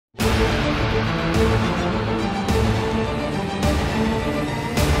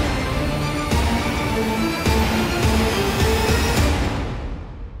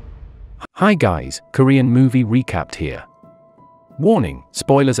Hi guys, Korean movie recapped here. Warning,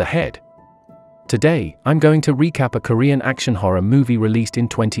 spoilers ahead. Today, I'm going to recap a Korean action horror movie released in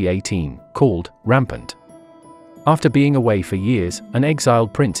 2018, called Rampant. After being away for years, an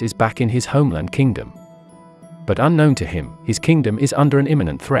exiled prince is back in his homeland kingdom. But unknown to him, his kingdom is under an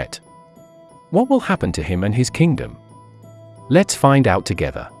imminent threat. What will happen to him and his kingdom? Let's find out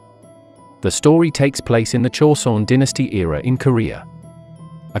together. The story takes place in the Joseon dynasty era in Korea.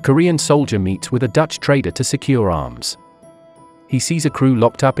 A Korean soldier meets with a Dutch trader to secure arms. He sees a crew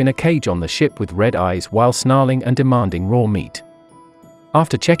locked up in a cage on the ship with red eyes while snarling and demanding raw meat.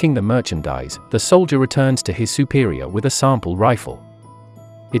 After checking the merchandise, the soldier returns to his superior with a sample rifle.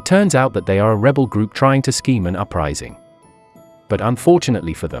 It turns out that they are a rebel group trying to scheme an uprising. But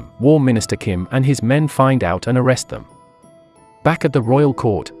unfortunately for them, War Minister Kim and his men find out and arrest them. Back at the royal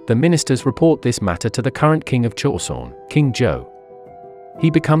court, the ministers report this matter to the current king of Joseon, King Jo. He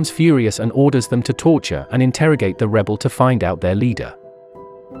becomes furious and orders them to torture and interrogate the rebel to find out their leader.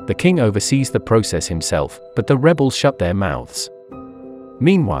 The king oversees the process himself, but the rebels shut their mouths.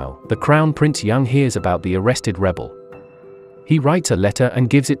 Meanwhile, the crown prince Young hears about the arrested rebel. He writes a letter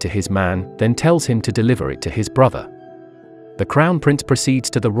and gives it to his man, then tells him to deliver it to his brother. The crown prince proceeds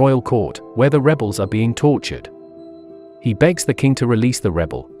to the royal court, where the rebels are being tortured. He begs the king to release the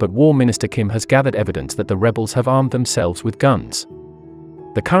rebel, but War Minister Kim has gathered evidence that the rebels have armed themselves with guns.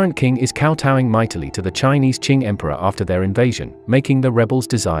 The current king is kowtowing mightily to the Chinese Qing emperor after their invasion, making the rebels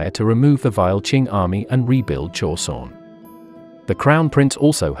desire to remove the vile Qing army and rebuild Joseon. The crown prince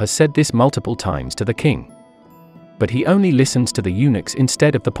also has said this multiple times to the king. But he only listens to the eunuchs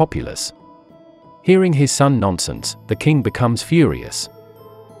instead of the populace. Hearing his son nonsense, the king becomes furious.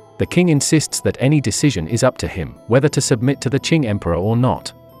 The king insists that any decision is up to him, whether to submit to the Qing emperor or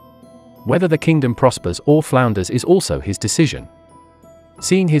not. Whether the kingdom prospers or flounders is also his decision.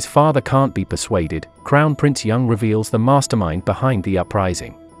 Seeing his father can't be persuaded, Crown Prince Young reveals the mastermind behind the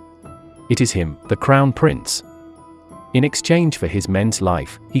uprising. It is him, the Crown Prince. In exchange for his men's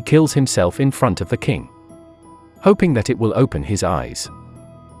life, he kills himself in front of the king, hoping that it will open his eyes.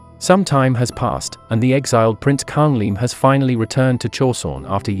 Some time has passed, and the exiled Prince Kanglim has finally returned to Joseon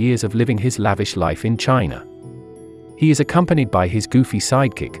after years of living his lavish life in China. He is accompanied by his goofy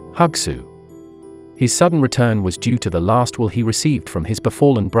sidekick, Hugsu. His sudden return was due to the last will he received from his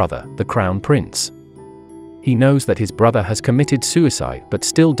befallen brother, the Crown Prince. He knows that his brother has committed suicide but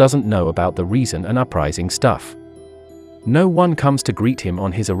still doesn't know about the reason and uprising stuff. No one comes to greet him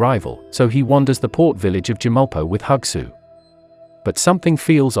on his arrival, so he wanders the port village of Jamulpo with Hugsu. But something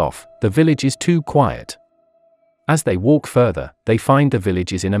feels off, the village is too quiet. As they walk further, they find the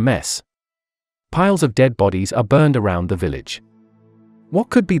village is in a mess. Piles of dead bodies are burned around the village. What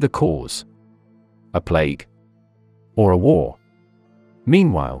could be the cause? A plague? Or a war?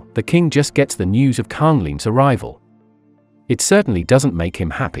 Meanwhile, the king just gets the news of Kanglim's arrival. It certainly doesn't make him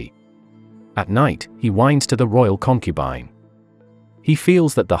happy. At night, he whines to the royal concubine. He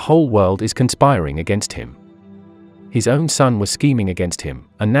feels that the whole world is conspiring against him. His own son was scheming against him,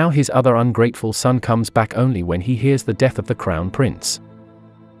 and now his other ungrateful son comes back only when he hears the death of the crown prince.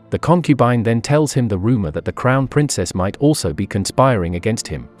 The concubine then tells him the rumor that the crown princess might also be conspiring against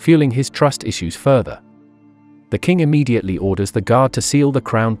him, fueling his trust issues further. The king immediately orders the guard to seal the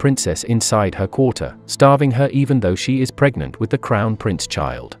crown princess inside her quarter, starving her even though she is pregnant with the crown prince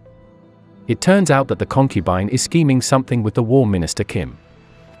child. It turns out that the concubine is scheming something with the War Minister Kim.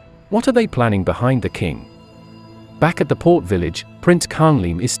 What are they planning behind the king? Back at the port village, Prince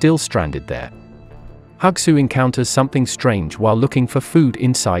Kanglim is still stranded there. Hugsu encounters something strange while looking for food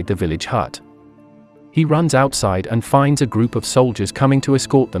inside the village hut. He runs outside and finds a group of soldiers coming to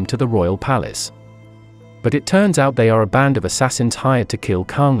escort them to the royal palace. But it turns out they are a band of assassins hired to kill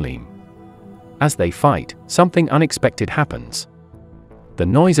Kanglim. As they fight, something unexpected happens. The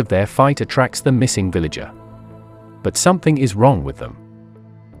noise of their fight attracts the missing villager. But something is wrong with them.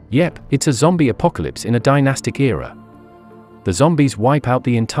 Yep, it's a zombie apocalypse in a dynastic era. The zombies wipe out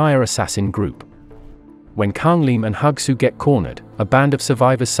the entire assassin group. When Kanglim and Hugsu get cornered, a band of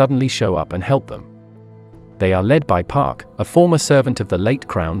survivors suddenly show up and help them. They are led by Park, a former servant of the late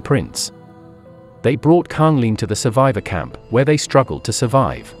crown prince. They brought Kanglim to the survivor camp, where they struggled to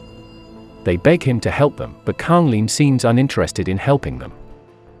survive. They beg him to help them, but Kanglim seems uninterested in helping them.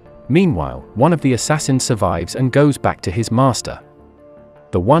 Meanwhile, one of the assassins survives and goes back to his master.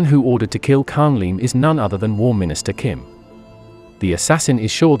 The one who ordered to kill Kanglim is none other than War Minister Kim. The assassin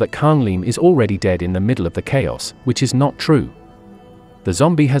is sure that Kanglim is already dead in the middle of the chaos, which is not true. The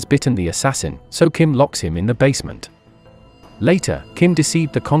zombie has bitten the assassin, so Kim locks him in the basement. Later, Kim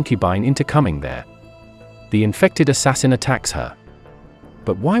deceived the concubine into coming there. The infected assassin attacks her.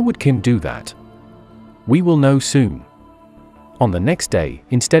 But why would Kim do that? We will know soon. On the next day,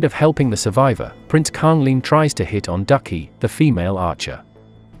 instead of helping the survivor, Prince Kang-lim tries to hit on Ducky, the female archer.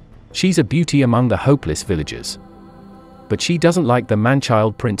 She's a beauty among the hopeless villagers. But she doesn't like the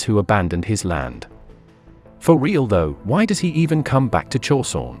man-child prince who abandoned his land. For real though, why does he even come back to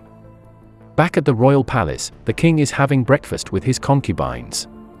Chosun? Back at the royal palace, the king is having breakfast with his concubines.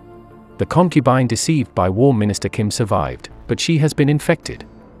 The concubine deceived by War Minister Kim survived, but she has been infected.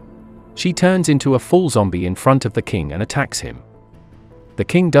 She turns into a full zombie in front of the king and attacks him. The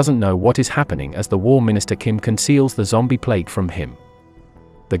king doesn't know what is happening as the War Minister Kim conceals the zombie plague from him.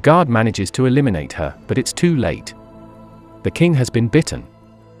 The guard manages to eliminate her, but it's too late. The king has been bitten.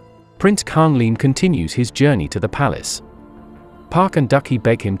 Prince Kang-lim continues his journey to the palace. Park and Ducky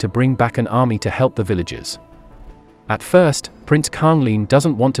beg him to bring back an army to help the villagers. At first, Prince Kang-lim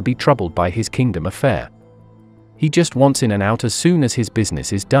doesn't want to be troubled by his kingdom affair. He just wants in and out as soon as his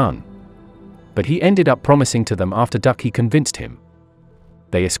business is done. But he ended up promising to them after Ducky convinced him.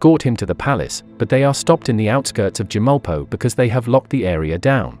 They escort him to the palace, but they are stopped in the outskirts of Jamulpo because they have locked the area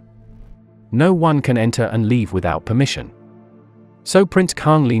down. No one can enter and leave without permission. So Prince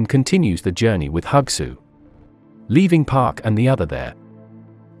Kang-lim continues the journey with Hugsu, leaving Park and the other there.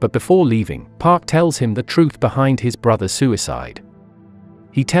 But before leaving, Park tells him the truth behind his brother's suicide.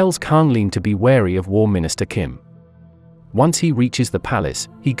 He tells Kang-lim to be wary of War Minister Kim. Once he reaches the palace,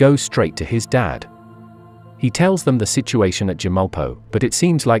 he goes straight to his dad. He tells them the situation at Jamulpo, but it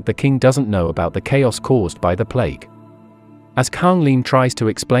seems like the king doesn't know about the chaos caused by the plague. As Kang-lim tries to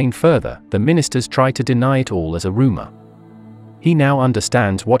explain further, the ministers try to deny it all as a rumor. He now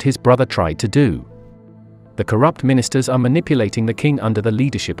understands what his brother tried to do. The corrupt ministers are manipulating the king under the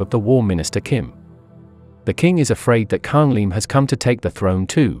leadership of the War Minister Kim. The king is afraid that Kang-lim has come to take the throne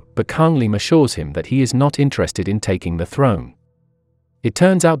too, but Kang-lim assures him that he is not interested in taking the throne. It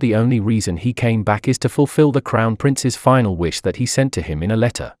turns out the only reason he came back is to fulfill the crown prince's final wish that he sent to him in a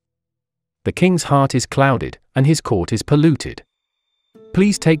letter. The king's heart is clouded, and his court is polluted.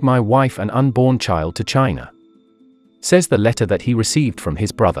 "Please take my wife and unborn child to China," says the letter that he received from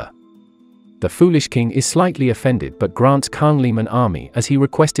his brother. The foolish king is slightly offended but grants Kang-lim an army as he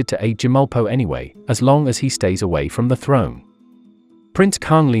requested to aid Jamulpo anyway, as long as he stays away from the throne. Prince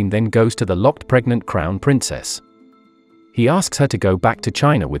Kang-lim then goes to the locked pregnant crown princess. He asks her to go back to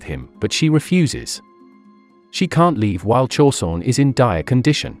China with him, but she refuses. She can't leave while Chosun is in dire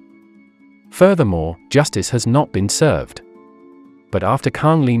condition. Furthermore, justice has not been served. But after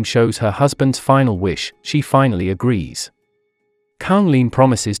Kang-lim shows her husband's final wish, she finally agrees. Kang-lim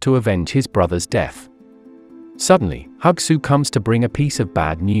promises to avenge his brother's death. Suddenly, Hugsu comes to bring a piece of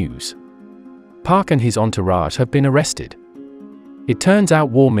bad news. Park and his entourage have been arrested. It turns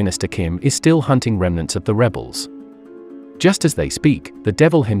out War Minister Kim is still hunting remnants of the rebels. Just as they speak, the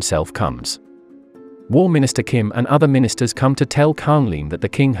devil himself comes. War Minister Kim and other ministers come to tell Kang-lim that the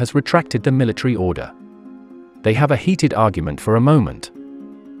king has retracted the military order. They have a heated argument for a moment.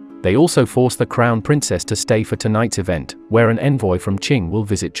 They also force the crown princess to stay for tonight's event, where an envoy from Qing will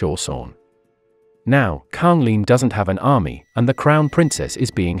visit Chosun. Now, Kang-lim doesn't have an army, and the crown princess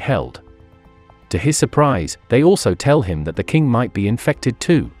is being held. To his surprise, they also tell him that the king might be infected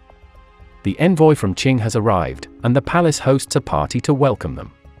too. The envoy from Qing has arrived, and the palace hosts a party to welcome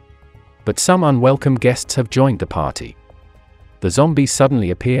them. But some unwelcome guests have joined the party. The zombies suddenly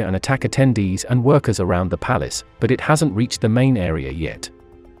appear and attack attendees and workers around the palace, but it hasn't reached the main area yet.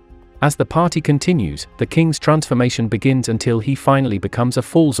 As the party continues, the king's transformation begins until he finally becomes a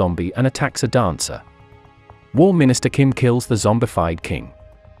full zombie and attacks a dancer. War Minister Kim kills the zombified king.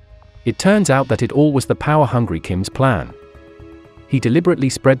 It turns out that it all was the power-hungry Kim's plan. He deliberately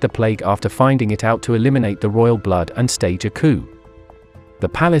spread the plague after finding it out to eliminate the royal blood and stage a coup. The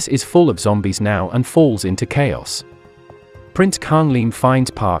palace is full of zombies now and falls into chaos. Prince Kang-lim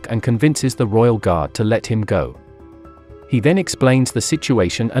finds Park and convinces the royal guard to let him go. He then explains the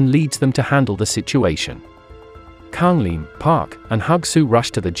situation and leads them to handle the situation. Kang-lim, Park, and Hugsu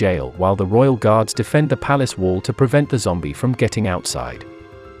rush to the jail while the royal guards defend the palace wall to prevent the zombie from getting outside.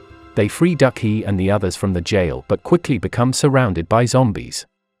 They free Duck-hee and the others from the jail but quickly become surrounded by zombies.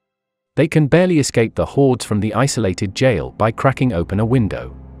 They can barely escape the hordes from the isolated jail by cracking open a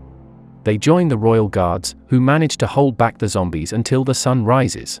window. They join the royal guards, who manage to hold back the zombies until the sun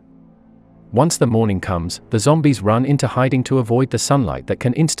rises. Once the morning comes, the zombies run into hiding to avoid the sunlight that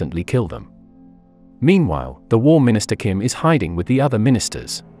can instantly kill them. Meanwhile, the War Minister Kim is hiding with the other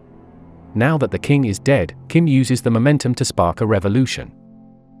ministers. Now that the king is dead, Kim uses the momentum to spark a revolution.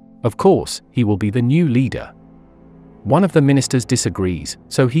 Of course, he will be the new leader. One of the ministers disagrees,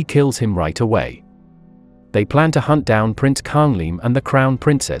 so he kills him right away. They plan to hunt down Prince Kanglim and the crown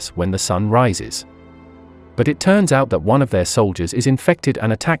princess when the sun rises. But it turns out that one of their soldiers is infected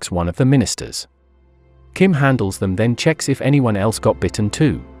and attacks one of the ministers. Kim handles them, then checks if anyone else got bitten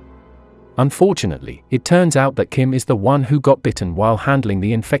too. Unfortunately, it turns out that Kim is the one who got bitten while handling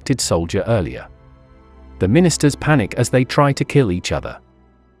the infected soldier earlier. The ministers panic as they try to kill each other.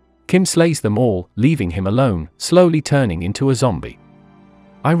 Kim slays them all, leaving him alone, slowly turning into a zombie.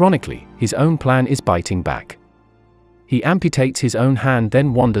 Ironically, his own plan is biting back. He amputates his own hand,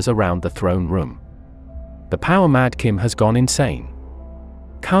 then wanders around the throne room. The power-mad Kim has gone insane.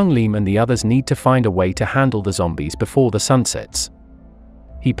 Kanglim and the others need to find a way to handle the zombies before the sun sets.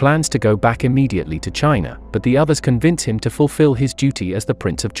 He plans to go back immediately to China, but the others convince him to fulfill his duty as the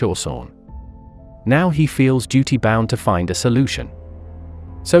Prince of Chosun. Now he feels duty-bound to find a solution.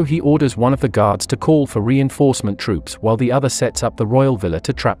 So he orders one of the guards to call for reinforcement troops while the other sets up the royal villa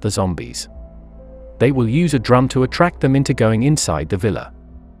to trap the zombies. They will use a drum to attract them into going inside the villa.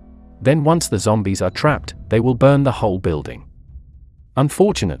 Then once the zombies are trapped, they will burn the whole building.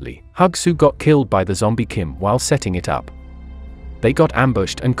 Unfortunately, Hugsu got killed by the zombie Kim while setting it up. They got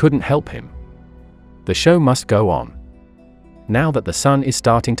ambushed and couldn't help him. The show must go on. Now that the sun is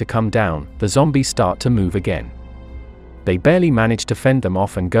starting to come down, the zombies start to move again. They barely manage to fend them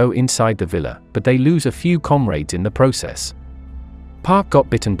off and go inside the villa, but they lose a few comrades in the process. Park got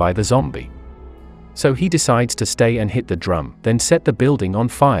bitten by the zombie. So he decides to stay and hit the drum, then set the building on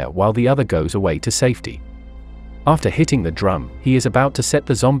fire while the other goes away to safety. After hitting the drum, he is about to set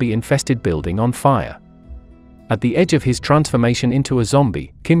the zombie-infested building on fire. At the edge of his transformation into a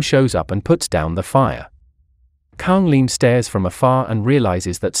zombie, Kim shows up and puts down the fire. Kanglim stares from afar and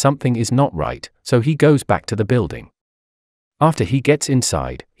realizes that something is not right, so he goes back to the building. After he gets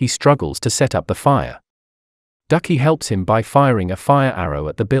inside, he struggles to set up the fire. Ducky helps him by firing a fire arrow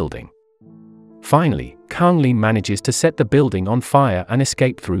at the building. Finally, Kanglim manages to set the building on fire and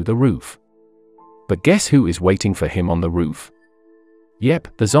escape through the roof. But guess who is waiting for him on the roof? Yep,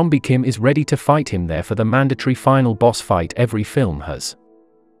 the zombie Kim is ready to fight him there for the mandatory final boss fight every film has.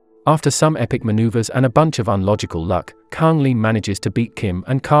 After some epic maneuvers and a bunch of unlogical luck, Kanglim manages to beat Kim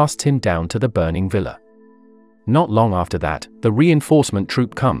and casts him down to the burning villa. Not long after that, the reinforcement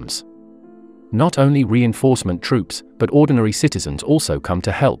troop comes. Not only reinforcement troops, but ordinary citizens also come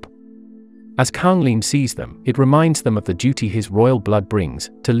to help. As Kanglim sees them, it reminds them of the duty his royal blood brings,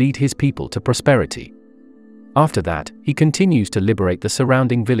 to lead his people to prosperity. After that, he continues to liberate the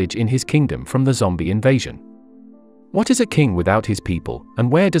surrounding village in his kingdom from the zombie invasion. What is a king without his people, and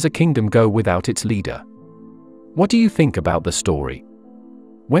where does a kingdom go without its leader? What do you think about the story?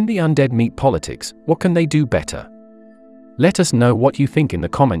 When the undead meet politics, what can they do better? Let us know what you think in the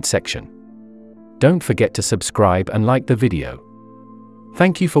comment section. Don't forget to subscribe and like the video.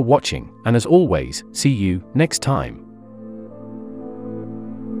 Thank you for watching, and as always, see you next time.